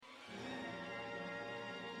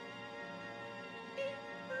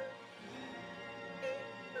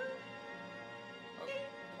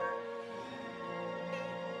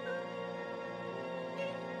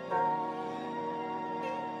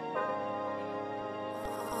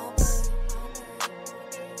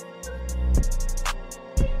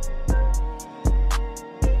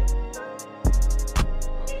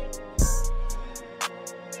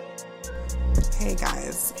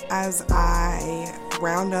as I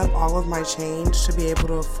round up all of my change to be able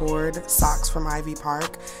to afford socks from Ivy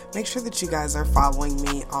Park, make sure that you guys are following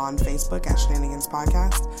me on Facebook at Shenanigans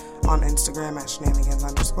Podcast, on Instagram at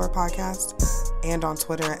Shenanigans_podcast, and on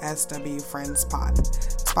Twitter at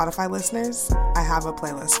SWFriendsPod. Spotify listeners, I have a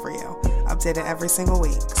playlist for you, updated every single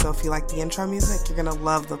week. So if you like the intro music, you're gonna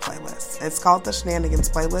love the playlist. It's called the Shenanigans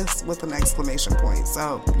Playlist with an exclamation point,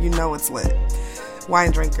 so you know it's lit.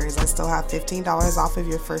 Wine drinkers, I still have $15 off of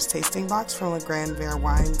your first tasting box from Le Grand Verre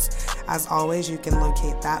Wines. As always, you can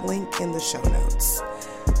locate that link in the show notes.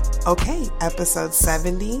 Okay, episode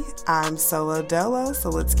 70. I'm solo dolo, so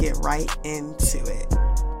let's get right into it.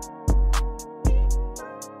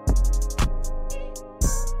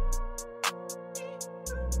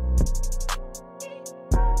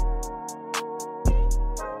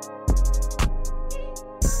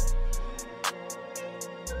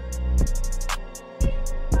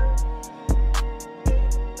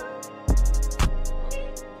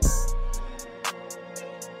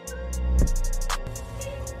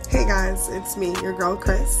 Hey guys, it's me, your girl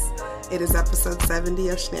Chris. It is episode 70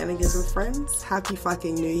 of Shenanigans with Friends. Happy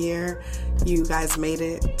fucking New Year. You guys made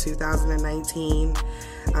it. 2019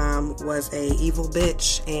 was a evil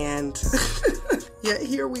bitch, and yet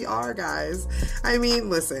here we are, guys. I mean,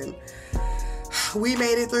 listen, we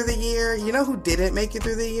made it through the year. You know who didn't make it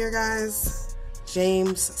through the year, guys?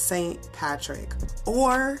 James St. Patrick.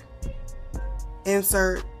 Or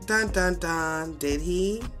insert dun dun dun. Did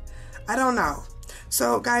he? I don't know.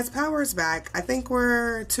 So, guys, Power is back. I think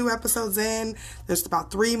we're 2 episodes in. There's about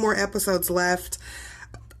 3 more episodes left.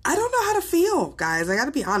 I don't know how to feel, guys. I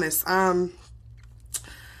gotta be honest.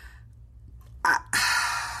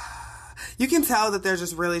 You can tell that they're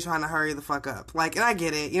just really trying to hurry the fuck up. Like, and I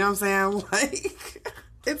get it. You know what I'm saying? Like,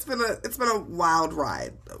 it's been a wild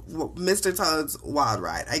ride. Mr. Toad's wild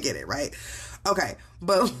ride. I get it, right? Okay.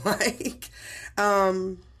 But, like,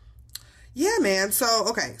 yeah, man. So,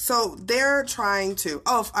 okay. So, they're trying to...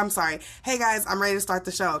 Oh, I'm sorry. Hey, guys. I'm ready to start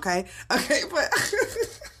the show, okay? Okay, but...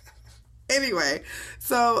 Anyway.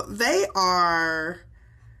 So, they are...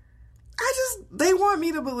 They want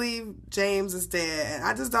me to believe James is dead.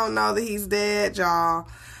 I just don't know that he's dead, y'all.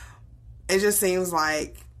 It just seems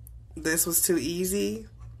like this was too easy.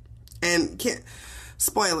 And...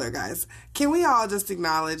 Spoiler, guys. Can we all just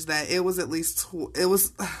acknowledge that it was at least... It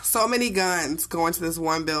was so many guns going to this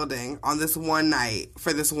one building on this one night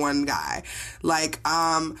for this one guy. Like,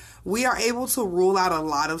 we are able to rule out a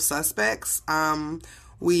lot of suspects.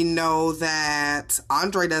 We know that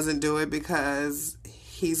Andre doesn't do it because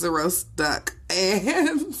he's a roast duck.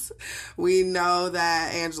 And we know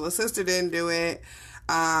that Angela's sister didn't do it.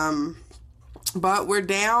 But we're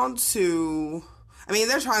down to... I mean,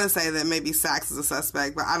 they're trying to say that maybe Sax is a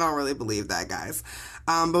suspect, but I don't really believe that, guys.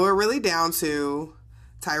 But we're really down to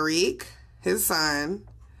Tyreek, his son,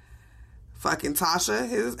 fucking Tasha,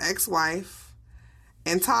 his ex-wife,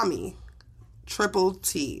 and Tommy. Triple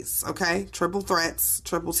T's, okay? Triple threats,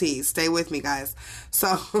 triple T's. Stay with me, guys.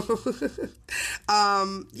 So,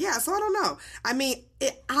 yeah, so I don't know. I mean,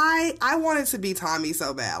 I want it to be Tommy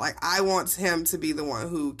so bad. Like, I want him to be the one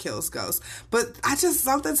who kills Ghost. But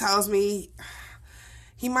something tells me...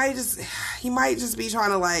 He might just be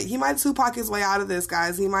trying to, like, he might Tupac his way out of this,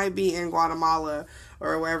 guys. He might be in Guatemala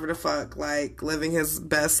or wherever the fuck, like, living his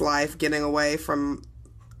best life, getting away from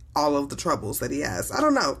all of the troubles that he has. I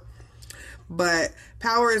don't know. But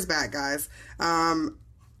Power is back, guys. I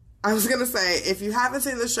was going to say, if you haven't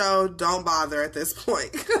seen the show, don't bother at this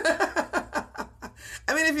point.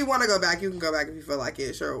 I mean, if you want to go back, you can go back if you feel like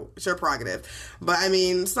it. Sure prerogative. But, I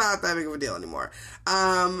mean, it's not that big of a deal anymore.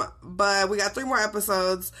 But we got 3 more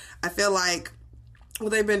episodes. I feel like what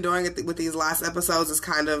they've been doing with these last episodes is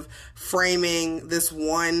kind of framing this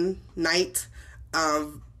one night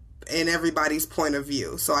in everybody's point of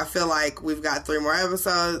view. So I feel like we've got 3 more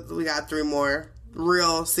episodes. We got 3 more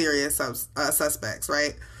real serious suspects,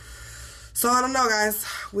 right? So I don't know, guys.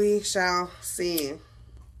 We shall see.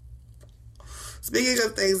 Speaking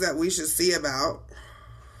of things that we should see about,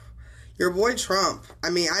 your boy Trump. I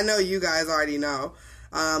mean, I know you guys already know,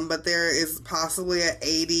 but there is possibly an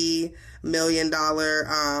 $80 million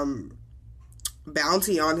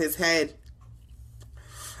bounty on his head.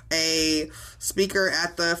 A speaker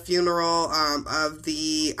at the funeral of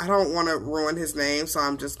the... I don't want to ruin his name, so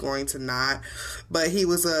I'm just going to not. But he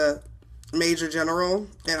was a major general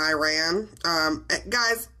in Iran.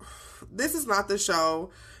 Guys, this is not the show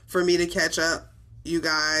for me to catch up you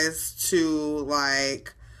guys to,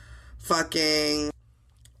 like, fucking,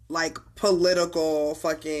 like, political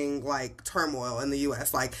fucking, like, turmoil in the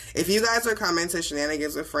U.S. Like, if you guys are coming to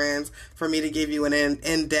Shenanigans with Friends for me to give you an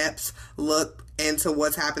in-depth look into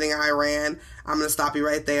what's happening in Iran, I'm going to stop you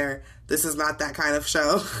right there. This is not that kind of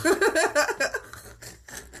show.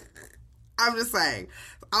 I'm just saying.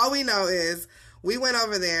 All we know is we went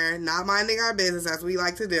over there not minding our business as we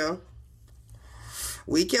like to do.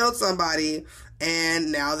 We killed somebody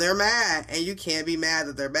and now they're mad, and you can't be mad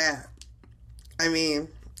that they're bad. I mean,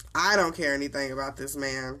 I don't care anything about this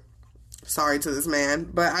man. Sorry to this man,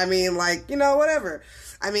 but I mean, like, you know, whatever.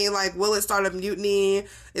 I mean, like, will it start a mutiny?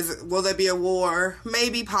 Will there be a war?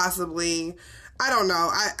 Maybe, possibly. I don't know.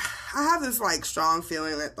 I have this, like, strong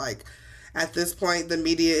feeling that, like, at this point, the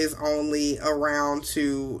media is only around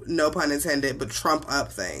to, no pun intended, but trump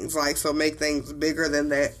up things. Like, so make things bigger than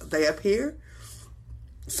they appear.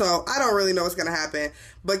 So, I don't really know what's going to happen.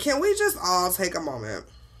 But can we just all take a moment?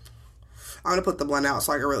 I'm going to put the blunt out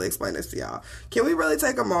so I can really explain this to y'all. Can we really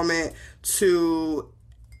take a moment to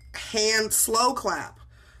slow clap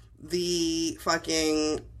the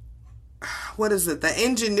fucking, what is it? The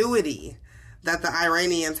ingenuity that the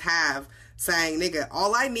Iranians have saying, nigga,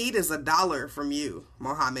 all I need is $1 from you,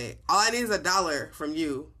 Mohammed. All I need is $1 from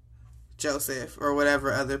you, Joseph, or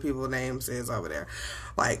whatever other people's names is over there.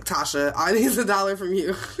 Like, Tasha, all I need is $1 from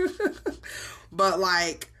you. But,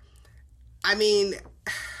 like, I mean,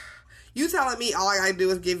 you telling me all I gotta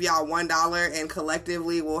do is give y'all $1 and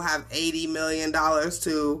collectively we'll have $80 million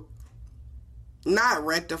to not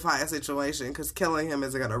rectify a situation, because killing him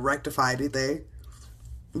isn't gonna rectify anything.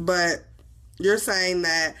 But you're saying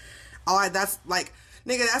that that's like,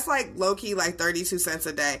 nigga, that's like low-key like 32 cents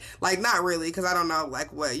a day. Like, not really, because I don't know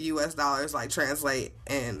like what US dollars like translate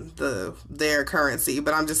in their currency,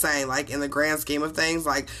 but I'm just saying, like, in the grand scheme of things,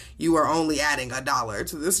 like, you are only adding $1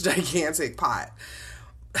 to this gigantic pot.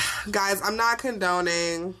 Guys, I'm not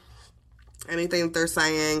condoning anything that they're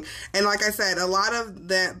saying, and like I said, a lot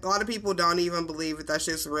of people don't even believe that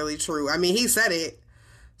shit's really true. I mean, he said it,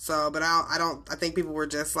 so, but I think people were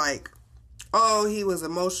just like, oh, he was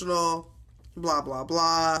emotional, blah, blah,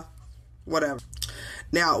 blah, whatever.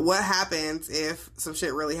 Now, what happens if some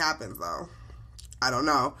shit really happens, though? I don't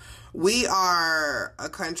know. We are a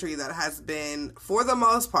country that has been, for the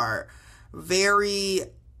most part, very,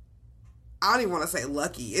 I don't even want to say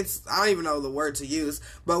lucky. I don't even know the word to use,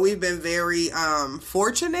 but we've been very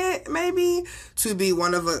fortunate, maybe, to be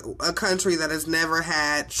one of a country that has never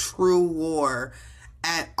had true war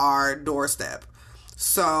at our doorstep.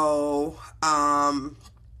 So, I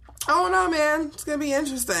don't know, man. It's going to be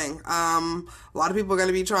interesting. A lot of people are going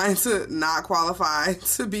to be trying to not qualify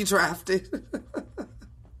to be drafted.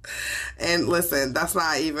 And listen, that's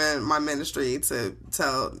not even my ministry to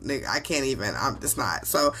tell nigga. I can't even. It's not.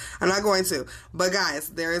 So, I'm not going to. But guys,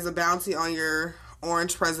 there is a bounty on your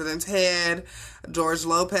orange president's head. George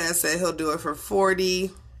Lopez said he'll do it for 40.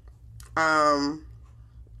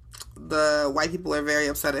 The white people are very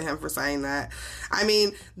upset at him for saying that. I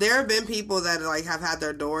mean, there have been people that like have had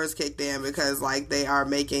their doors kicked in because like they are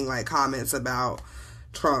making like comments about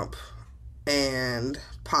Trump and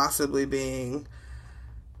possibly being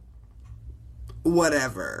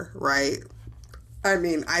whatever, right? I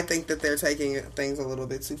mean, I think that they're taking things a little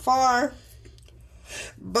bit too far,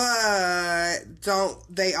 but don't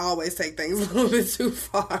they always take things a little bit too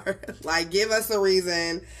far? Like, give us a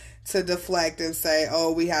reason to deflect and say,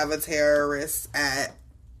 oh, we have a terrorist at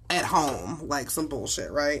home, like some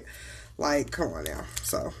bullshit, right? Like, come on now.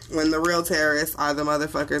 So, when the real terrorists are the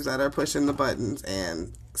motherfuckers that are pushing the buttons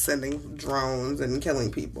and sending drones and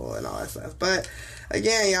killing people and all that stuff. But,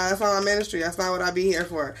 again, y'all, that's not my ministry. That's not what I be here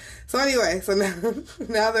for. So, anyway, so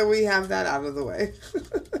now that we have that out of the way,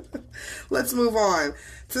 let's move on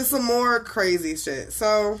to some more crazy shit.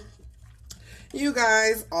 So, you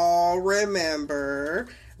guys all remember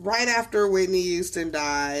right after Whitney Houston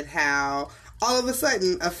died, how all of a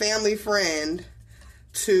sudden a family friend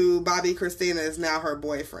to Bobby Christina is now her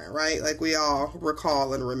boyfriend, right? Like, we all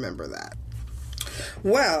recall and remember that.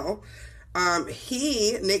 Well,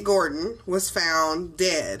 Nick Gordon, was found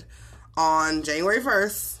dead on January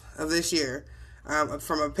 1st of this year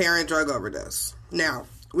from apparent drug overdose. Now,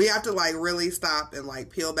 we have to, like, really stop and, like,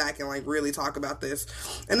 peel back and, like, really talk about this.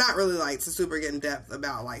 And not really, like, to super get in depth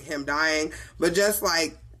about, like, him dying, but just,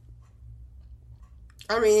 like,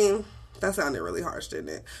 I mean, that sounded really harsh, didn't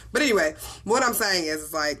it? But anyway, what I'm saying is,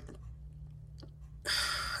 it's like,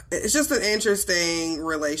 it's just an interesting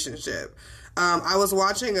relationship. I was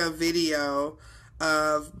watching a video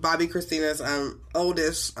of Bobby Christina's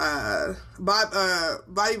oldest,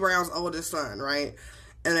 Bobby Brown's oldest son, right?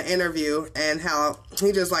 In an interview, and how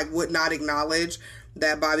he just, like, would not acknowledge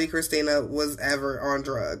that Bobby Christina was ever on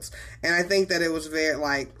drugs. And I think that it was very,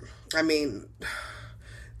 like, I mean,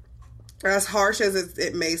 As harsh as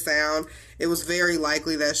it may sound, it was very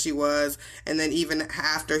likely that she was. And then even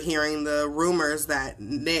after hearing the rumors that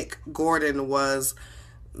Nick Gordon was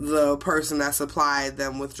the person that supplied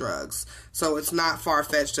them with drugs. So it's not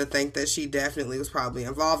far-fetched to think that she definitely was probably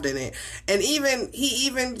involved in it. And he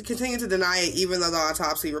even continued to deny it, even though the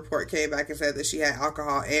autopsy report came back and said that she had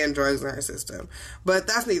alcohol and drugs in her system. But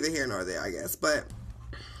that's neither here nor there, I guess. But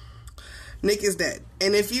Nick is dead.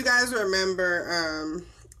 And if you guys remember,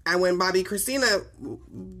 and when Bobby Christina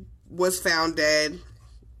was found dead,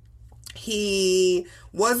 he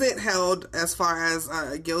wasn't held as far as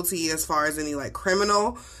guilty as far as any like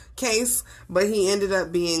criminal case, but he ended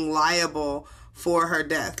up being liable for her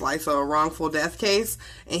death, like so a wrongful death case,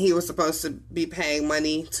 and he was supposed to be paying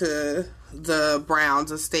money to the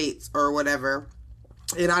Browns estates or whatever.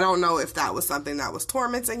 And I don't know if that was something that was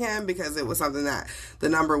tormenting him because it was something that the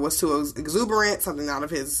number was too exuberant, something out of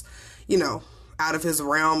his, out of his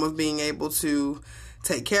realm of being able to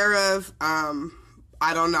take care of.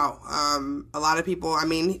 I don't know. A lot of people,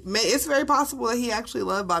 it's very possible that he actually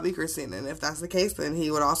loved Bobby Christina. And if that's the case, then he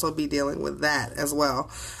would also be dealing with that as well.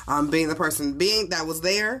 Being the person that was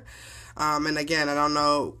there. And again, I don't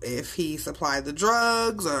know if he supplied the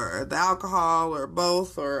drugs or the alcohol or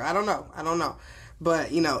both, or I don't know. But,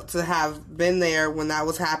 to have been there when that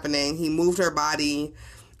was happening, he moved her body.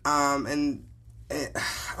 And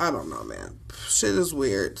I don't know, man. Shit is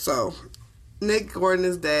weird. So Nick Gordon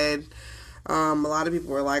is dead. A lot of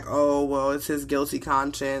people were like, oh, well, it's his guilty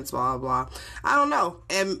conscience, blah, blah. I don't know.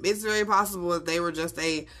 And it's very possible that they were just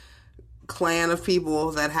a clan of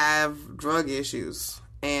people that have drug issues.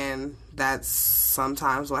 And that's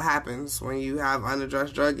sometimes what happens when you have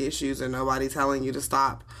unaddressed drug issues and nobody telling you to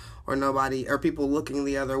stop, or people looking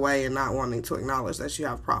the other way and not wanting to acknowledge that you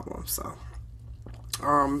have problems. So,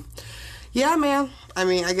 yeah, man.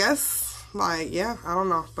 I guess, I don't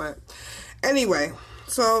know. But anyway,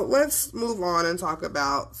 so let's move on and talk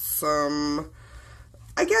about some,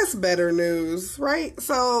 I guess, better news, right?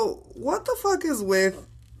 So what the fuck is with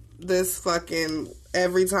this fucking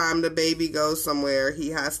every time the baby goes somewhere, he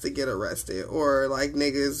has to get arrested, or like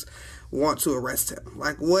niggas want to arrest him?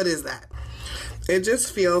 Like, what is that? It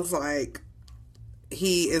just feels like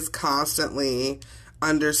he is constantly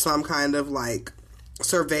under some kind of like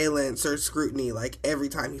surveillance or scrutiny, like every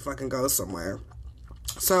time he fucking goes somewhere.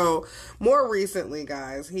 So, more recently,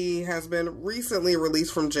 guys, he has been recently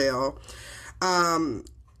released from jail because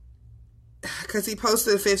he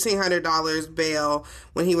posted $1,500 bail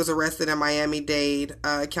when he was arrested in Miami-Dade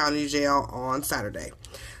County Jail on Saturday.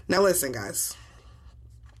 Now, listen, guys.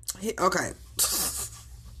 Okay.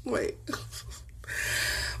 Wait.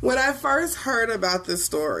 When I first heard about this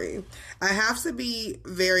story, I have to be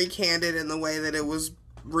very candid in the way that it was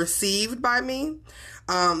received by me.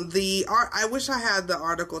 I wish I had the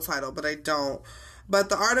article title, but I don't. But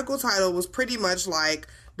the article title was pretty much like,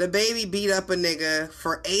 the baby beat up a nigga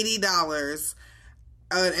for $80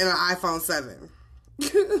 in an iPhone 7.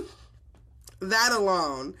 That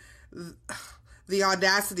alone, the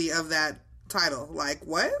audacity of that title. Like,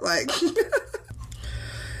 what? Like,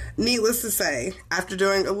 needless to say, after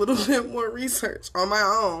doing a little bit more research on my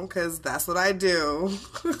own, because that's what I do,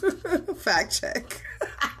 fact check.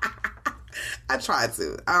 I try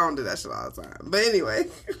to. I don't do that shit all the time. But anyway,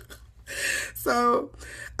 so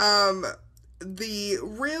the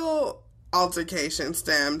real altercation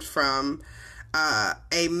stemmed from a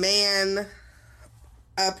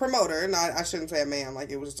promoter, I shouldn't say a man, like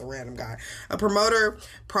it was just a random guy. A promoter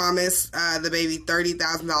promised the baby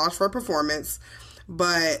 $30,000 for a performance,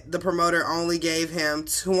 but the promoter only gave him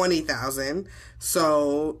 $20,000.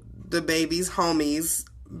 So the baby's homies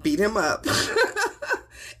beat him up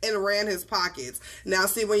and ran his pockets. Now,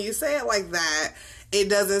 see, when you say it like that, it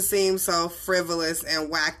doesn't seem so frivolous and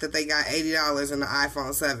whack that they got $80 in the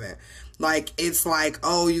iPhone 7. Like, it's like,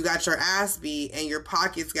 oh, you got your ass beat and your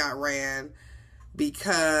pockets got ran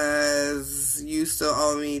because you still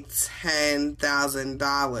owe me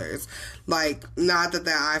 $10,000. Like, not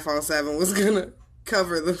that iPhone 7 was gonna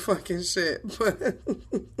cover the fucking shit,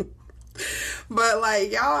 but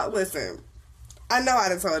like, y'all, listen, I know I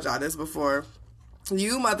done told y'all this before.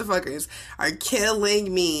 You motherfuckers are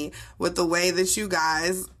killing me with the way that you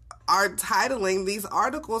guys are titling these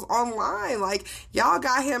articles online. Like, y'all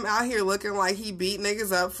got him out here looking like he beat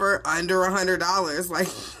niggas up for under $100. Like,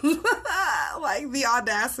 like the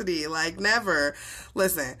audacity. Like, never.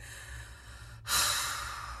 Listen,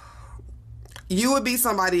 you would beat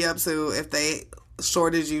somebody up too if they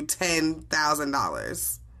shorted you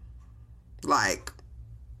 $10,000. Like,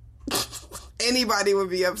 anybody would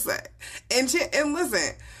be upset. And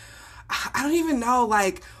listen, I don't even know,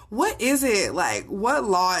 like, what is it? Like, what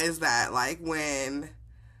law is that? Like, when...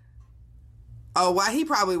 Oh, why he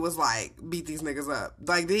probably was like, beat these niggas up.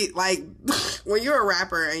 Like, when you're a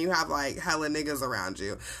rapper and you have, like, hella niggas around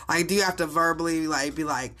you, like, do you have to verbally, like, be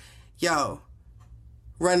like, yo,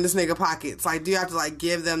 run this nigga pockets? Like, do you have to, like,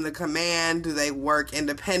 give them the command? Do they work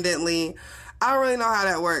independently? I don't really know how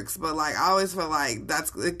that works, but, like, I always feel like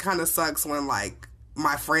it kind of sucks when, like,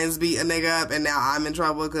 my friends beat a nigga up and now I'm in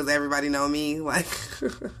trouble because everybody know me. Like,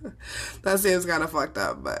 that seems kind of fucked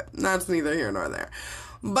up, but that's neither here nor there.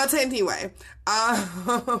 But anyway,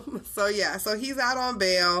 so he's out on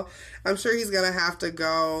bail. I'm sure he's going to have to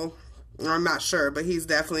go, or I'm not sure, but he's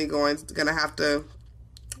definitely going to have to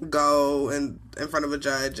go in front of a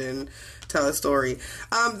judge and tell a story.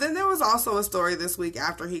 Then there was also a story this week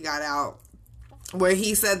after he got out where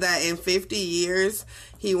he said that in 50 years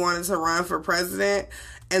he wanted to run for president.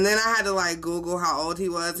 And then I had to, like, Google how old he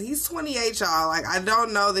was. He's 28, y'all. Like, I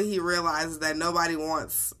don't know that he realizes that nobody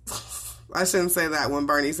wants... I shouldn't say that when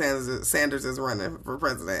Bernie Sanders is running for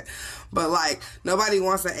president. But, like, nobody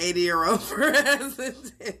wants an 80-year-old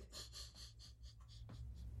president.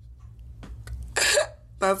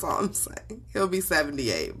 That's all I'm saying. He'll be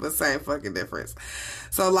 78, but same fucking difference.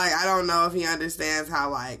 So, like, I don't know if he understands how,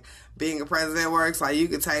 like, being a president works. Like, you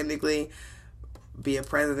could technically be a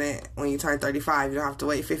president when you turn 35. You don't have to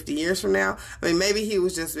wait 50 years from now. I mean, maybe he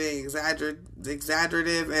was just being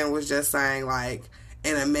exaggerative and was just saying, like,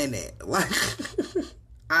 in a minute. Like,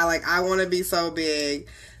 I want to be so big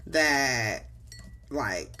that,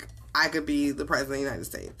 like, I could be the president of the United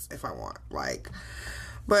States if I want. Like,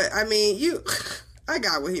 but, I mean, I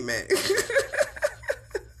got what he meant.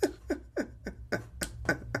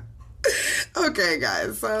 Okay,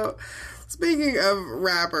 guys, so speaking of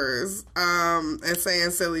rappers and saying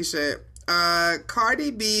silly shit, Cardi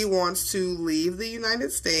B wants to leave the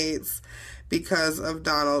United States because of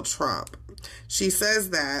Donald Trump. She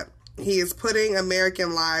says that he is putting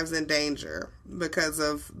American lives in danger because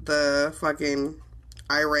of the fucking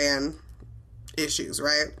Iran issues,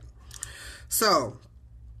 right? So,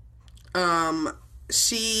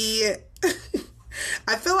 she...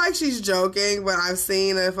 I feel like she's joking, but I've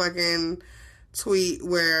seen a fucking tweet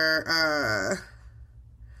where,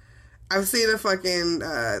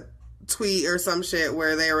 tweet or some shit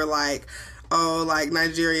where they were like, oh, like,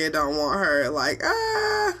 Nigeria don't want her. Like,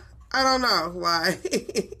 I don't know. Like,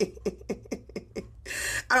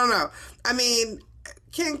 I don't know. I mean,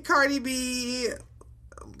 can Cardi B,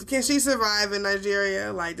 can she survive in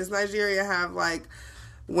Nigeria? Like, does Nigeria have, like,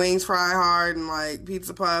 wings fry hard and, like,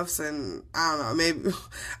 pizza puffs and, I don't know, maybe,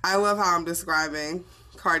 I love how I'm describing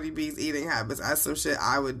Cardi B's eating habits as some shit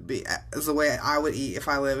I would be, as the way I would eat if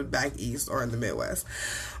I lived back east or in the Midwest.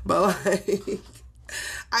 But, like,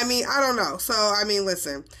 I mean, I don't know. So, I mean,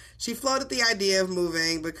 listen, she floated the idea of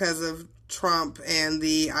moving because of Trump and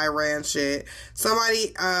the Iran shit.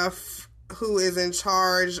 Somebody who is in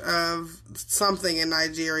charge of something in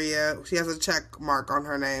Nigeria, she has a check mark on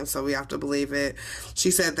her name, so we have to believe it.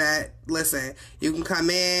 She said that, listen, you can come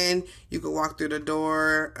in, you can walk through the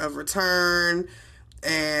door of return,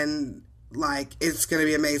 and, like, it's going to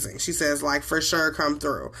be amazing. She says, like, for sure, come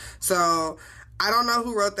through. So, I don't know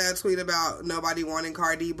who wrote that tweet about nobody wanting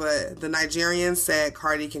Cardi, but the Nigerians said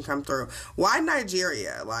Cardi can come through. Why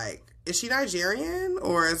Nigeria? Like, is she Nigerian?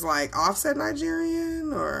 Or is, like, Offset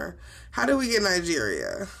Nigerian? Or how do we get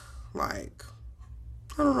Nigeria? Like,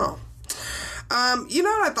 I don't know. You know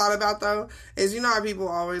what I thought about, though? Is, you know how people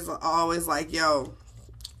always like, yo,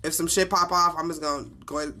 if some shit pop off, I'm just going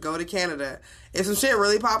to go to Canada. If some shit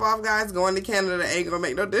really pop off, guys, going to Canada ain't going to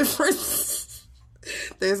make no difference.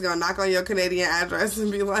 They're just going to knock on your Canadian address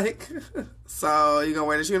and be like, so you going to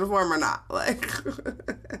wear this uniform or not? Like,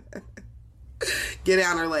 get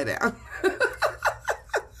down or lay down.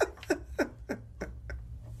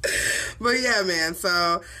 But yeah, man,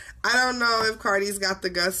 so I don't know if Cardi's got the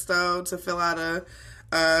gusto to fill out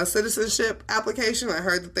a citizenship application. I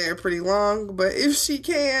heard that they're pretty long, but if she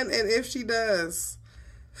can and if she does,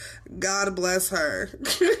 God bless her.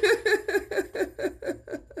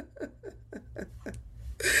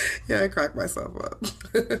 Yeah, I cracked myself up.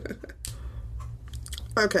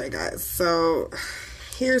 Okay, guys, so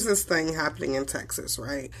here's this thing happening in Texas,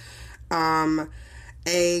 right? A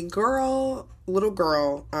little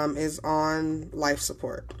girl, is on life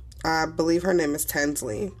support. I believe her name is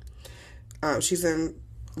Tinsley. She's in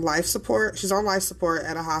life support. She's on life support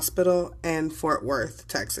at a hospital in Fort Worth,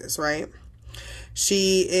 Texas, right?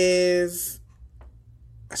 She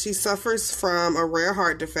suffers from a rare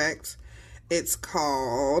heart defect. It's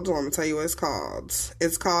called, let me tell you what it's called.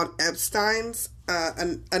 It's called Epstein's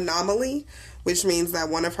an anomaly, which means that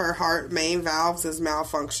one of her heart main valves is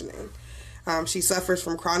malfunctioning. She suffers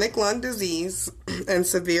from chronic lung disease and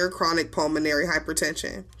severe chronic pulmonary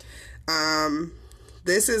hypertension.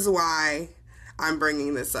 This is why I'm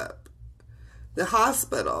bringing this up. The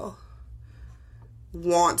hospital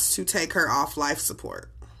wants to take her off life support.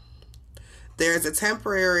 There's a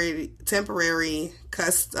temporary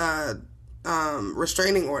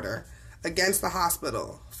restraining order against the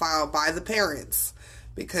hospital filed by the parents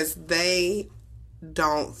because they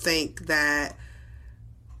don't think that,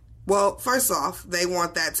 well, first off, they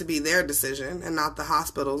want that to be their decision and not the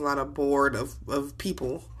hospital's, not a board of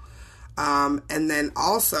people. And then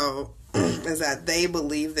also is that they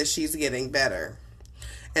believe that she's getting better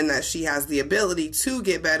and that she has the ability to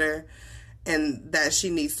get better and that she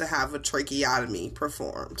needs to have a tracheotomy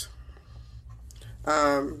performed.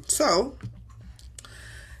 So,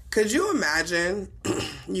 could you imagine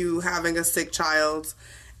you having a sick child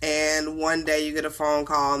and one day you get a phone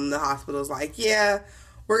call and the hospital's like, yeah,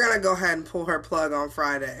 we're going to go ahead and pull her plug on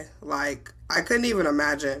Friday. Like, I couldn't even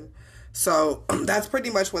imagine. So, that's pretty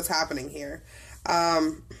much what's happening here.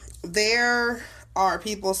 There are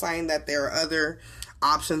people saying that there are other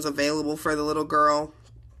options available for the little girl.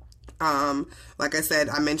 Like I said,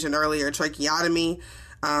 I mentioned earlier, tracheotomy.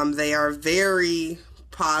 They are very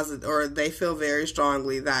positive, or they feel very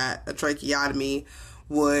strongly that a tracheotomy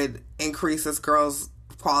would increase this girl's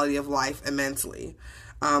quality of life immensely.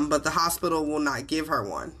 But the hospital will not give her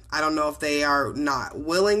one. I don't know if they are not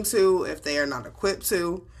willing to, if they are not equipped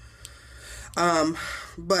to.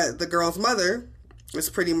 But the girl's mother has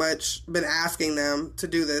pretty much been asking them to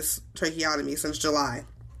do this tracheotomy since July.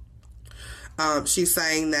 She's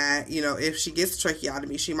saying that, you know, if she gets a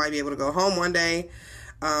tracheotomy, she might be able to go home one day.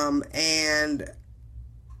 And,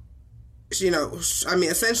 you know, I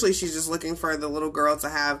mean, essentially she's just looking for the little girl to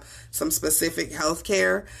have some specific health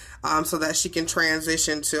care, so that she can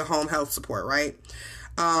transition to home health support, right?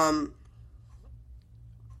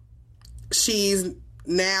 She's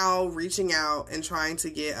now reaching out and trying to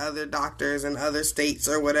get other doctors in other states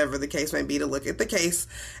or whatever the case may be to look at the case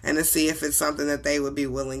and to see if it's something that they would be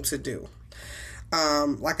willing to do.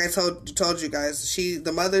 Like I told you guys,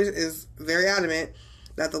 the mother is very adamant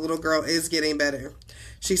that the little girl is getting better.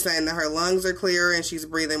 She's saying that her lungs are clearer and she's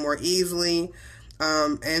breathing more easily.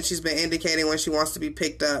 And she's been indicating when she wants to be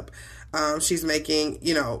picked up. She's making,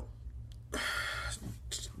 you know,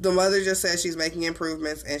 the mother just says she's making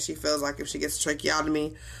improvements and she feels like if she gets a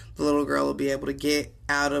tracheotomy, the little girl will be able to get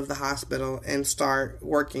out of the hospital and start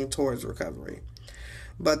working towards recovery.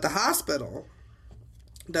 But the hospital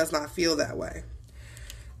does not feel that way.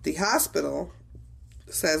 The hospital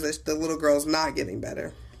says that the little girl's not getting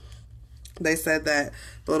better. They said that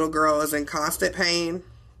the little girl is in constant pain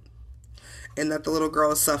and that the little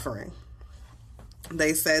girl is suffering.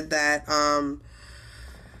 They said that,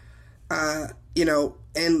 you know,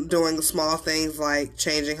 and doing small things like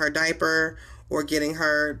changing her diaper or getting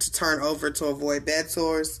her to turn over to avoid bed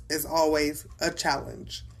sores is always a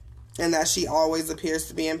challenge. And that she always appears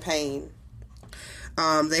to be in pain.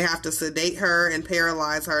 They have to sedate her and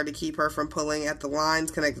paralyze her to keep her from pulling at the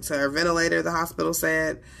lines connected to her ventilator, the hospital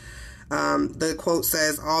said. The quote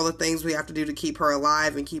says, all the things we have to do to keep her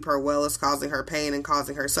alive and keep her well is causing her pain and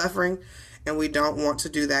causing her suffering, and we don't want to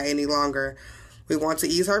do that any longer. We want to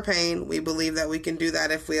ease her pain. We believe that we can do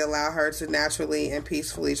that if we allow her to naturally and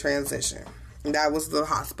peacefully transition. And that was the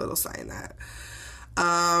hospital saying that.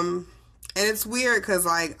 And it's weird because,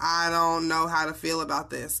 like, I don't know how to feel about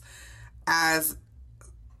this. As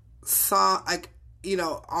some, like, you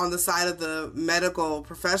know, on the side of the medical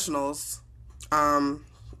professionals,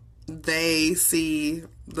 they see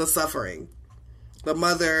the suffering. The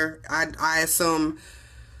mother, I assume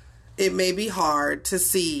it may be hard to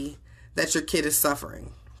see that your kid is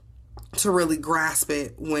suffering, to really grasp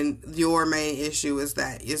it when your main issue is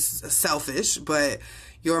that it's selfish, but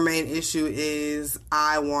your main issue is,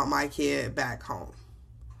 I want my kid back home.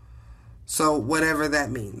 So whatever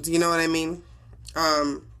that means, you know what I mean?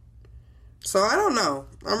 So I don't know.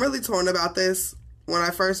 I'm really torn about this. When I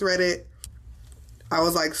first read it, I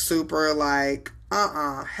was like super like,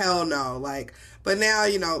 hell no. Like, but now,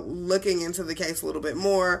 you know, looking into the case a little bit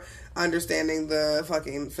more, understanding the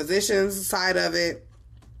fucking physician's side of it,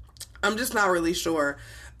 I'm just not really sure.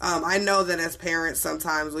 I know that as parents,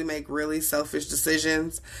 sometimes we make really selfish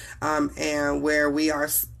decisions, and where we are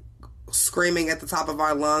screaming at the top of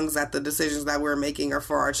our lungs that the decisions that we're making are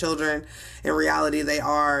for our children. In reality, they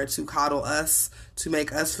are to coddle us, to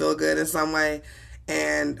make us feel good in some way.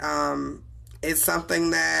 And it's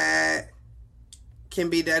something that can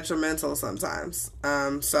be detrimental sometimes.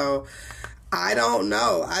 So I don't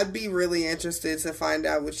know. I'd be really interested to find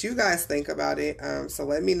out what you guys think about it. So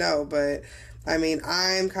let me know. But I mean,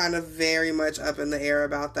 I'm kind of very much up in the air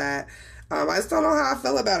about that. I just don't know how I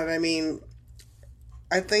feel about it. I mean,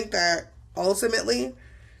 I think that ultimately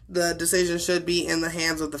the decision should be in the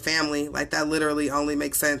hands of the family. Like, that literally only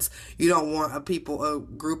makes sense. You don't want a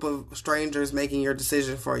group of strangers making your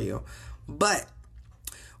decision for you. But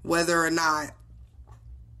whether or not,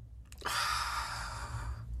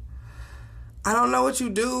 I don't know what you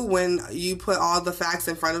do when you put all the facts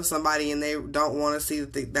in front of somebody and they don't want to see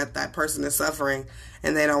that person is suffering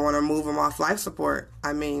and they don't want to move them off life support.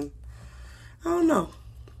 I mean, I don't know.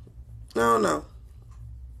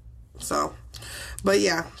 So, but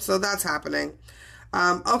yeah, so that's happening.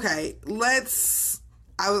 Okay, I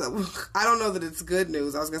don't know that it's good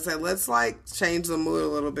news. I was gonna say, let's like change the mood a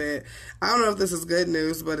little bit. I don't know if this is good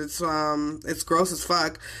news, but it's gross as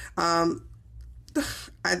fuck. I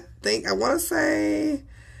want to say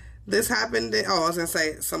this happened I was going to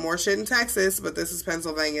say some more shit in Texas, but this is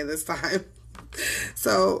Pennsylvania this time.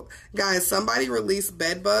 So, guys, somebody released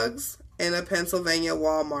bedbugs in a Pennsylvania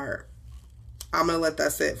Walmart. I'm going to let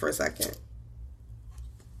that sit for a second.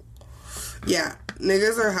 Yeah,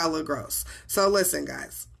 niggas are hella gross. So, listen,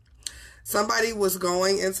 guys. Somebody was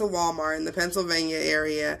going into Walmart in the Pennsylvania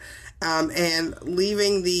area and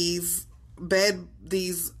leaving these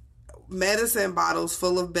medicine bottles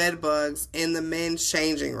full of bed bugs in the men's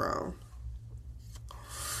changing room.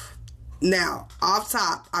 Now, off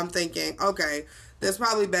top, I'm thinking, okay, there's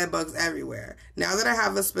probably bed bugs everywhere. Now that I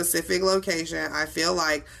have a specific location, I feel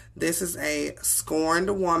like this is a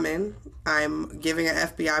scorned woman. I'm giving an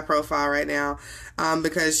FBI profile right now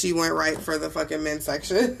because she went right for the fucking men's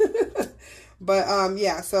section. But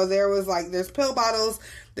yeah, so there's pill bottles.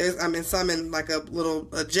 There's some in like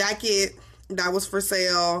a jacket that was for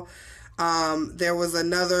sale. There was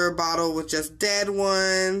another bottle with just dead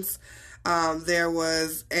ones. There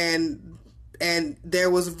was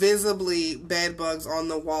visibly bed bugs on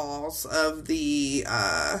the walls of the,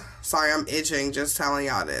 sorry, I'm itching just telling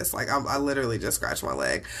y'all this. Like, I literally just scratched my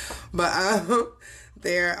leg. But,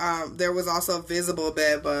 there was also visible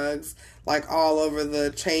bed bugs, like, all over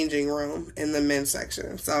the changing room in the men's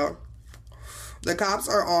section. So, the cops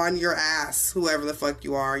are on your ass, whoever the fuck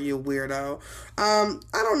you are, you weirdo. I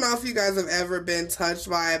don't know if you guys have ever been touched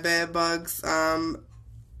by a bed bugs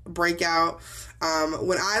breakout.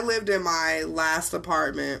 When I lived in my last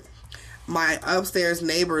apartment, my upstairs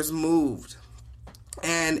neighbors moved.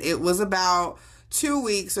 And it was about 2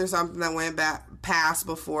 weeks or something that went past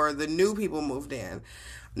before the new people moved in.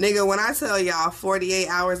 Nigga, when I tell y'all 48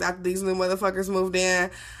 hours after these new motherfuckers moved in,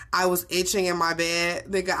 I was itching in my bed.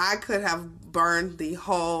 Nigga, I could have burned the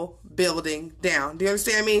whole building down. Do you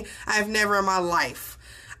understand me? I have never in my life.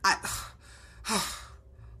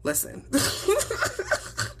 Listen.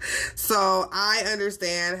 So, I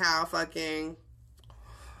understand how fucking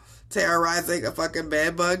terrorizing a fucking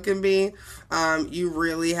bed bug can be. You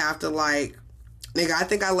really have to, like, nigga, I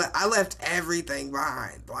think I left everything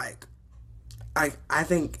behind. Like, I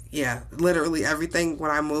think, yeah, literally everything when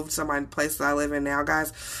I moved to my place that I live in now,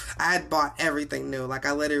 guys, I had bought everything new. Like,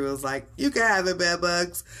 I literally was like, you can have it, bed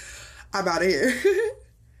bugs. I'm out of here.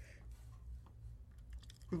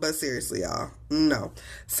 But seriously, y'all, no.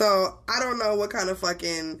 So, I don't know what kind of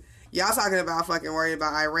fucking, y'all talking about fucking worried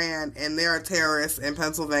about Iran, and there are terrorists in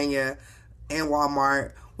Pennsylvania and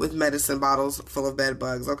Walmart with medicine bottles full of bed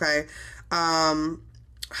bugs, okay?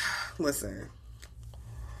 Listen.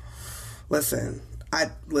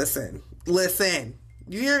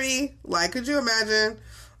 You hear me? Like, could you imagine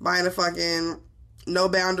buying a fucking No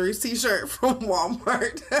Boundaries t-shirt from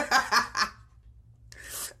Walmart?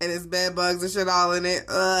 And it's bed bugs and shit all in it.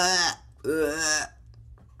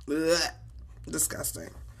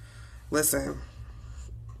 Disgusting. Listen.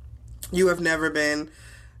 You have never been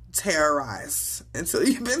terrorized until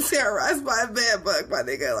you've been terrorized by a bed bug, my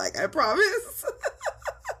nigga. Like, I promise.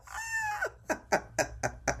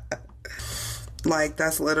 Like,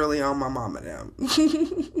 that's literally on my mama them.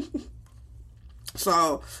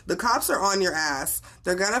 So, the cops are on your ass.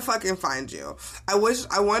 They're gonna fucking find you. I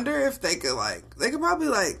wonder if they could, like, they could probably,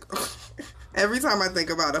 like, every time I think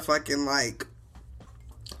about a fucking, like,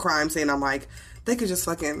 crime scene, I'm like, they could just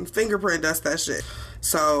fucking fingerprint dust that shit.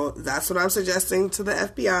 So, that's what I'm suggesting to the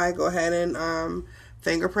FBI. Go ahead and,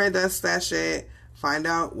 fingerprint dust that shit. Find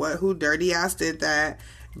out who dirty ass did that.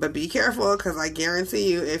 But be careful, because I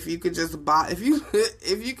guarantee you, if you could just if you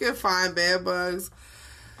could find bed bugs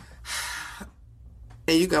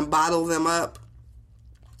and you can bottle them up,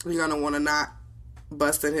 you're gonna want to not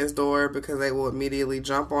bust in his door because they will immediately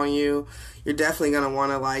jump on you. You're definitely gonna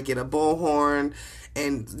want to, like, get a bullhorn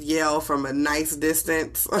and yell from a nice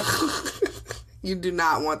distance. You do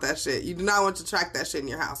not want that shit. You do not want to track that shit in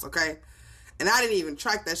your house, okay? And I didn't even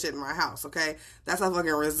track that shit in my house, okay? That's how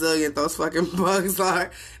fucking resilient those fucking bugs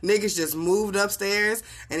are. Niggas just moved upstairs,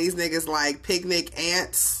 and these niggas like picnic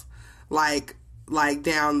ants, like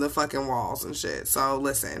down the fucking walls and shit. So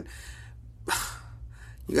listen,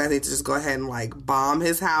 you guys need to just go ahead and like bomb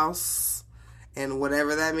his house, and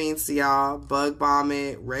whatever that means to y'all, bug bomb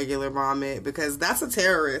it, regular bomb it, because that's a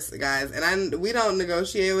terrorist, guys. And we don't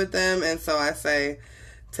negotiate with them, and so I say,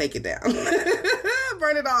 take it down.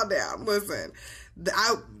 Burn it all down. Listen,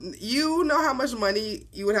 you know how much money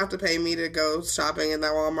you would have to pay me to go shopping in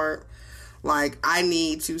that Walmart? Like, I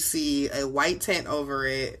need to see a white tent over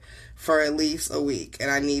it for at least a week. And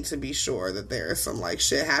I need to be sure that there is some, like,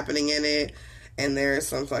 shit happening in it. And there's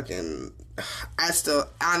some fucking...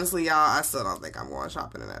 honestly, y'all, I still don't think I'm going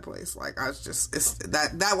shopping in that place. Like,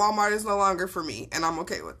 that Walmart is no longer for me. And I'm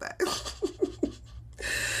okay with that.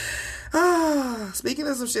 Speaking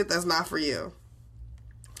of some shit that's not for you,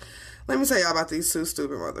 let me tell y'all about these two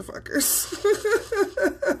stupid motherfuckers.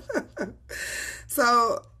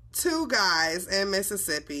 So, two guys in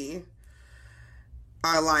Mississippi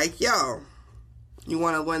are like, yo, you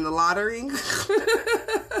want to win the lottery?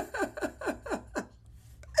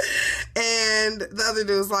 And the other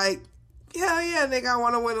dude's like, hell yeah, nigga, I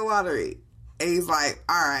want to win the lottery. And he's like,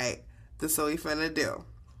 all right, this is what we finna do.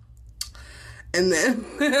 And then,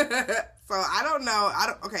 so I don't know.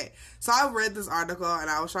 Okay, so I read this article and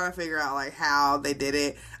I was trying to figure out like how they did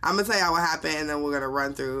it. I'm going to tell y'all what happened and then we're going to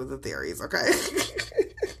run through the theories, okay?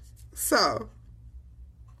 So,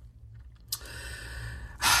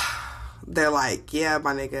 they're like, yeah,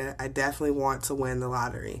 my nigga, I definitely want to win the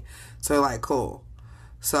lottery. So they're like, cool.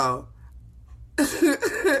 So,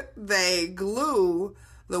 they glue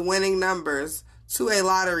the winning numbers to a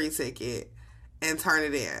lottery ticket and turn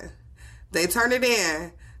it in. They turn it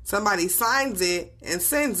in, somebody signs it and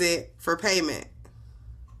sends it for payment.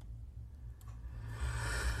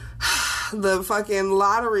 The fucking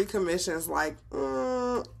lottery commission's like,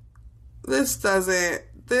 these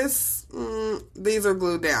are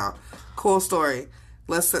glued down. Cool story.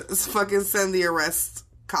 Let's fucking send the arrest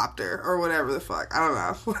copter or whatever the fuck. I don't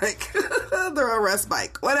know. Like, the arrest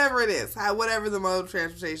bike. Whatever it is. Whatever the mode of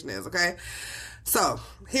transportation is, okay? So,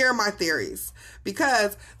 here are my theories.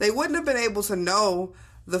 Because they wouldn't have been able to know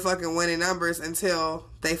the fucking winning numbers until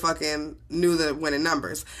they fucking knew the winning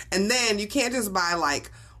numbers. And then you can't just buy like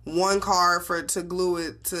one card to glue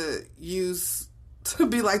it to use to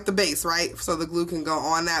be like the base, right? So the glue can go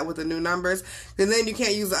on that with the new numbers. And then you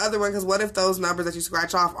can't use the other one because what if those numbers that you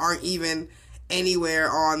scratch off aren't even anywhere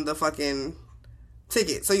on the fucking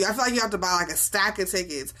ticket? So I feel like you have to buy like a stack of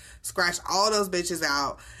tickets, scratch all those bitches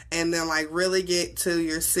out, and then like really get to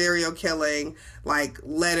your serial killing, like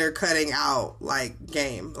letter cutting out, like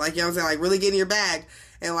game. Like, you know what I'm saying? Like really get in your bag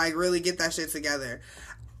and like really get that shit together.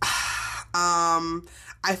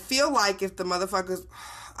 I feel like if the motherfuckers,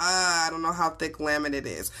 I don't know how thick laminate it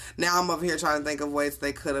is. Now I'm over here trying to think of ways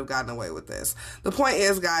they could have gotten away with this. The point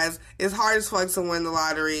is, guys, it's hard as fuck to win the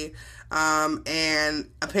lottery. And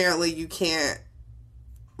apparently you can't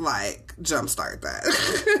like jumpstart that.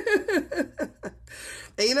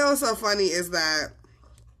 And you know what's so funny is that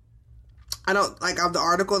I don't, like, of the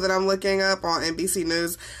article that I'm looking up on NBC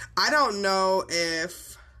News, I don't know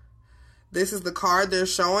if this is the card they're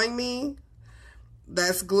showing me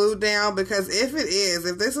that's glued down, because if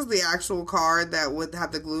this is the actual card that would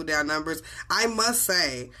have the glued down numbers, I must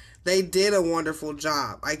say they did a wonderful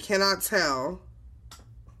job. I cannot tell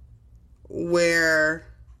where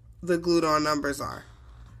the glued on numbers are.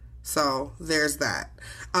 So there's that.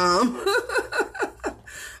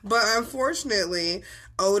 But unfortunately,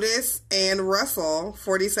 Otis and Russell,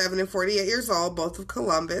 47 and 48 years old, both of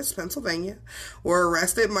Columbus, Pennsylvania, were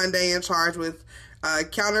arrested Monday and charged with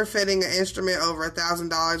counterfeiting an instrument over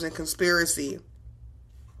 $1,000 in conspiracy.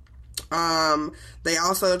 They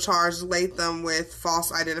also charged Latham with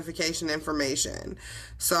false identification information.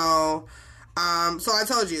 So I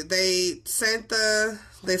told you, they signed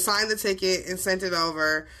the ticket and sent it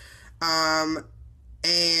over.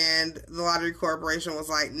 And the Lottery Corporation was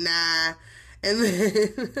like, nah. And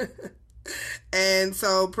then, and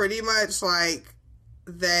so pretty much like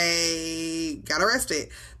they got arrested.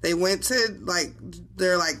 They went to like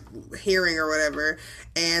their like hearing or whatever,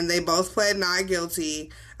 and they both pled not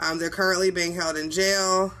guilty. They're currently being held in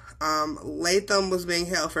jail. Latham was being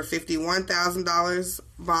held for $51,000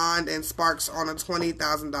 bond and Sparks on a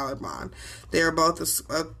 $20,000 bond. They are both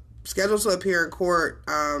scheduled to appear in court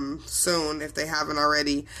soon if they haven't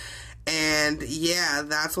already. And yeah,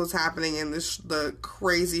 that's what's happening in the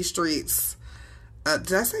crazy streets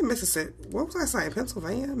Did I say Mississippi? What was I saying?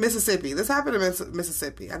 Pennsylvania? Mississippi. This happened in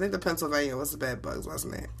Mississippi. I think the Pennsylvania was the Bedbugs,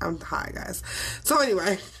 wasn't it? I'm high, guys. So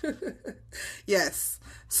anyway, yes.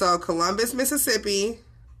 So Columbus, Mississippi.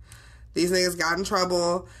 These niggas got in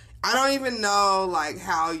trouble. I don't even know, like,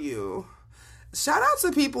 how you... Shout out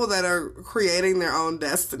to people that are creating their own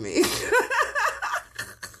destiny.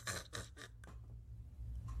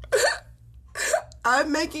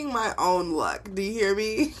 I'm making my own luck. Do you hear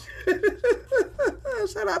me?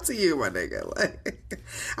 Shout out to you, my nigga. Like,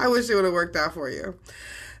 I wish it would have worked out for you.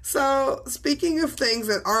 So, speaking of things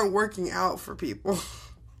that aren't working out for people,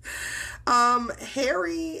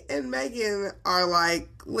 Harry and Meghan are like,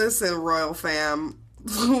 listen, royal fam,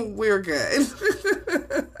 we're good.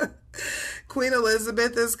 Queen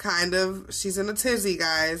Elizabeth is she's in a tizzy,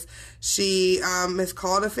 guys. She has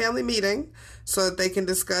called a family meeting so that they can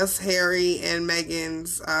discuss Harry and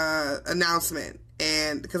Meghan's announcement.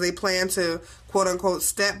 And because they plan to, quote unquote,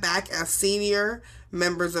 step back as senior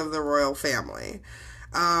members of the royal family.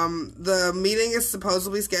 The meeting is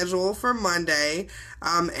supposedly scheduled for Monday.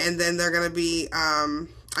 And then they're going to be,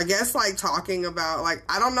 I guess, like, talking about, like,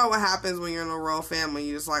 I don't know what happens when you're in a royal family.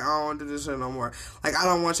 You just, like, I don't want to do this shit no more. Like, I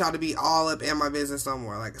don't want y'all to be all up in my business no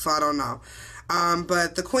more. Like, so I don't know.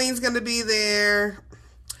 But the Queen's going to be there.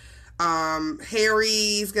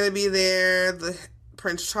 Harry's going to be there. The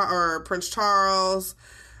Prince Charles,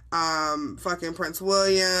 fucking Prince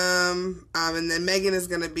William, and then Meghan is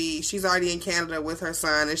gonna be, she's already in Canada with her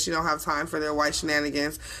son, and she don't have time for their white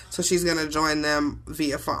shenanigans, so she's gonna join them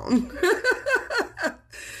via phone.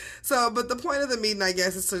 So, but the point of the meeting, I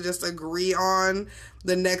guess, is to just agree on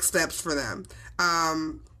the next steps for them.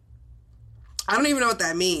 I don't even know what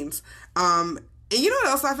that means. And you know what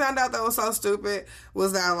else I found out that was so stupid?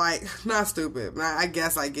 Was that, like, not stupid. I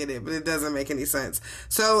guess I get it, but it doesn't make any sense.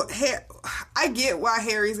 So, I get why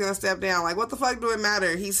Harry's going to step down. Like, what the fuck do it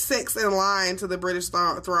matter? He's 6th in line to the British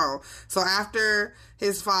throne. So, after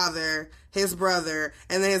his father, his brother,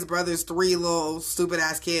 and then his brother's 3 little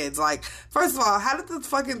stupid-ass kids. Like, first of all, how did the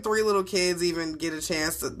fucking 3 little kids even get a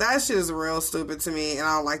chance to... That shit is real stupid to me, and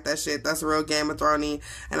I don't like that shit. That's real Game of Thrones-y,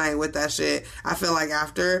 and I ain't with that shit. I feel like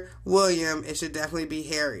after William, it should definitely be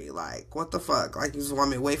Harry. Like, what the fuck? Like, you just want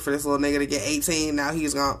me to wait for this little nigga to get 18, now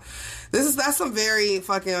he's gone. That's some very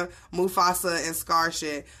fucking Mufasa and Scar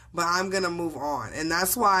shit, but I'm gonna move on. And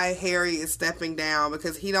that's why Harry is stepping down,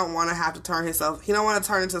 because he don't want to have to turn himself... He don't want to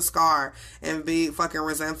turn into Scar and be fucking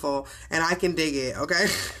resentful, and I can dig it, okay?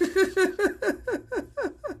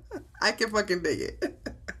 I can fucking dig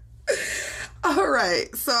it.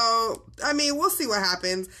 Alright, so, I mean, we'll see what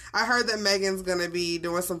happens. I heard that Meghan's gonna be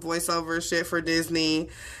doing some voiceover shit for Disney.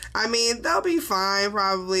 I mean, they'll be fine,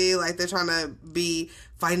 probably. Like, they're trying to be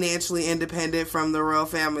financially independent from the royal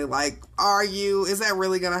family. Like, is that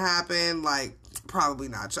really gonna happen? Like, probably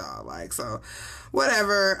not, y'all. Like, so,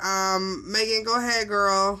 whatever. Meghan, go ahead,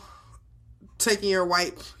 girl. Taking your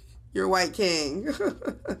white king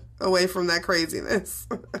away from that craziness.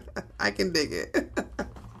 I can dig it.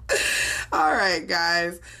 All right,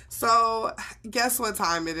 guys. So, guess what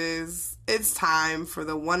time it is? It's time for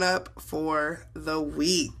the one-up for the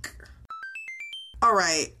week. All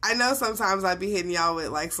right. I know sometimes I be hitting y'all with,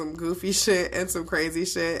 like, some goofy shit and some crazy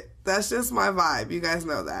shit. That's just my vibe. You guys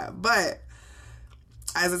know that. But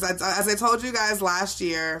as I told you guys last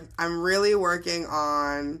year, I'm really working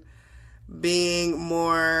on being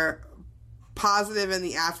more positive in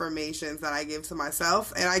the affirmations that I give to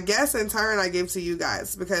myself, and I guess in turn I give to you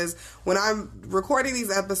guys, because when I'm recording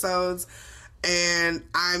these episodes and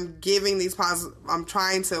I'm giving these I'm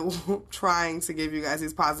trying to give you guys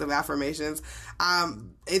these positive affirmations,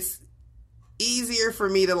 it's easier for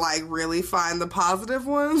me to, like, really find the positive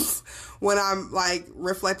ones when I'm, like,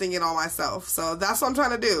 reflecting it on myself. So that's what I'm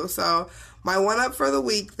trying to do. So my one up for the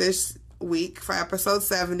week this week for episode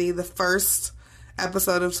 70, the first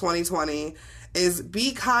episode of 2020, is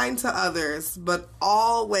be kind to others, but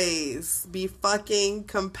always be fucking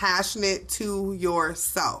compassionate to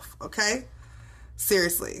yourself, okay?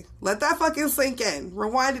 Seriously. Let that fucking sink in.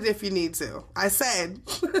 Rewind it if you need to. I said,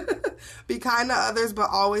 be kind to others,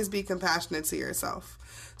 but always be compassionate to yourself.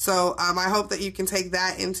 So, I hope that you can take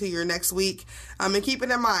that into your next week, and keep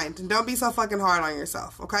it in mind. And don't be so fucking hard on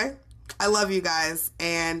yourself, okay? I love you guys,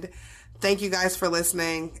 and thank you guys for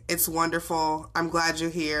listening. It's wonderful. I'm glad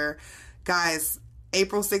you're here. Guys,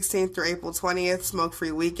 April 16th through April 20th, Smoke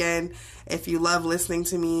Free Weekend. If you love listening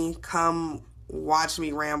to me, come watch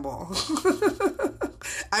me ramble.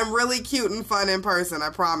 I'm really cute and fun in person, I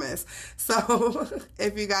promise. So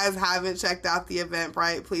if you guys haven't checked out the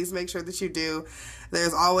Eventbrite, please make sure that you do.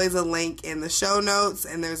 There's always a link in the show notes,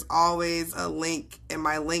 and there's always a link in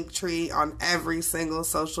my link tree on every single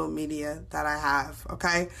social media that I have,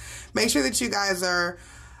 okay? Make sure that you guys are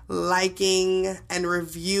liking and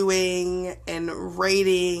reviewing and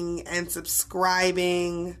rating and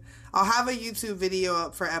subscribing. I'll have a YouTube video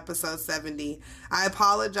up for episode 70. I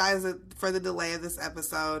apologize for the delay of this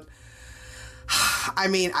episode. I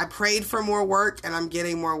mean, I prayed for more work and I'm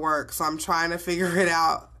getting more work, so I'm trying to figure it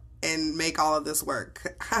out and make all of this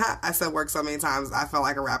work. I said work so many times, I felt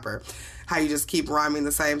like a rapper. How you just keep rhyming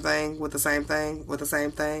the same thing with the same thing with the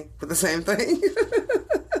same thing with the same thing.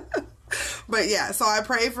 But yeah, so I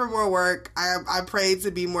prayed for more work. I prayed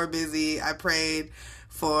to be more busy. I prayed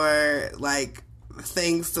for like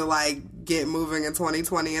things to like get moving in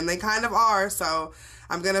 2020, and they kind of are. So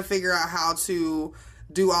I'm gonna figure out how to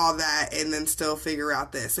do all that and then still figure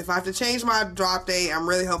out this. If I have to change my drop date, I'm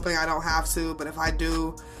really hoping I don't have to, but if I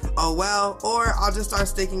do, oh well. Or I'll just start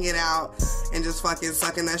sticking it out and just fucking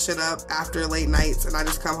sucking that shit up after late nights, and I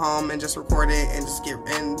just come home and just record it and just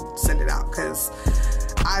send it out, because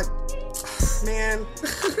man,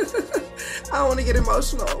 I don't want to get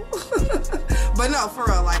emotional. But no, for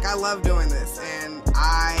real, like, I love doing this, and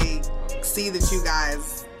I see that you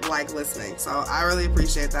guys like listening, so I really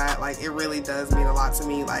appreciate that. Like, it really does mean a lot to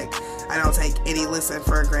me. Like, I don't take any listen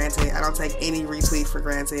for granted. I don't take any retweet for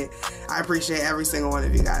granted. I appreciate every single one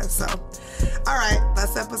of you guys. So, alright,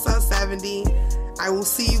 that's episode 70. I will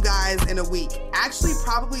see you guys in a week. Actually,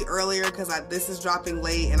 probably earlier, because this is dropping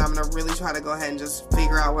late, and I'm going to really try to go ahead and just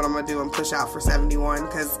figure out what I'm going to do and push out for 71,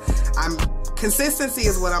 because consistency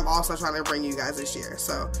is what I'm also trying to bring you guys this year.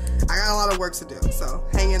 So I got a lot of work to do, so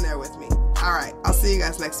hang in there with me. All right, I'll see you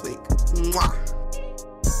guys next week. Mwah.